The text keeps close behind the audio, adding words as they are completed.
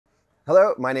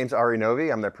Hello, my name's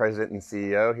𝘈𝘯𝘯𝘶𝘴. I'm the president and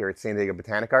CEO here at San Diego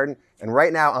Botanic Garden. And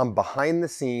right now I'm behind the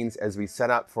scenes as we set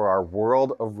up for our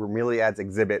World of Bromeliads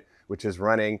exhibit, which is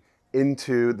running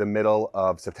into the middle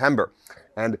of September.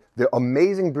 And the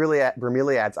amazing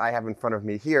bromeliads I have in front of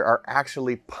me here are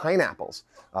actually pineapples.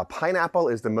 Pineapple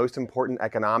is the most important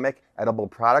economic edible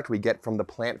product we get from the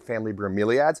plant family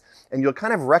bromeliads. And you'll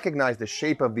kind of recognize the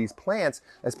shape of these plants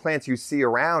as plants you see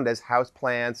around as house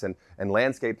plants and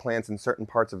landscape plants in certain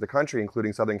parts of the country,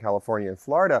 including Southern California and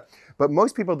Florida. But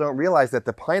most people don't realize that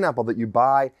the pineapple that you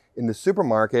buy in the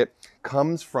supermarket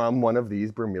comes from one of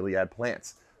these bromeliad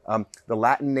plants. The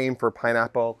Latin name for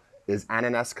pineapple is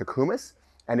Ananas cucumis,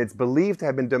 and it's believed to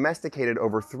have been domesticated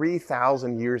over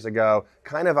 3,000 years ago,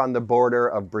 kind of on the border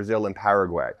of Brazil and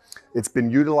Paraguay. It's been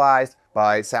utilized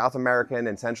by South American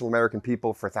and Central American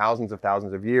people for thousands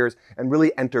of years and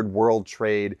really entered world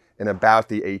trade in about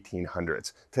the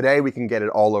 1800s. Today we can get it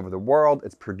all over the world.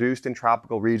 It's produced in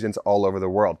tropical regions all over the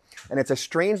world. And it's a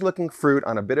strange looking fruit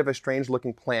on a bit of a strange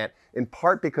looking plant, in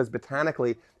part because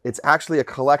botanically it's actually a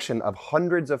collection of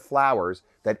hundreds of flowers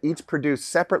that each produce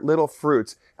separate little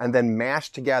fruits and then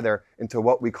mashed together into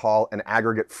what we call an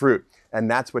aggregate fruit.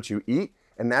 And that's what you eat.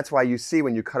 And that's why you see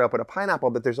when you cut open a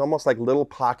pineapple that there's almost like little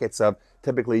pockets of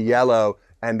typically yellow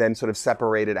and then sort of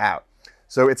separated out.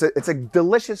 So it's a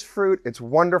delicious fruit. It's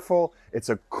wonderful. It's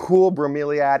a cool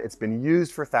bromeliad. It's been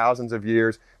used for thousands of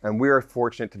years, and we are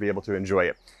fortunate to be able to enjoy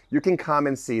it. You can come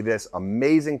and see this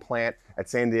amazing plant at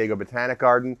San Diego Botanic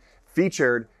Garden,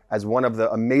 featured as one of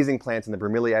the amazing plants in the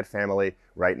bromeliad family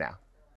right now.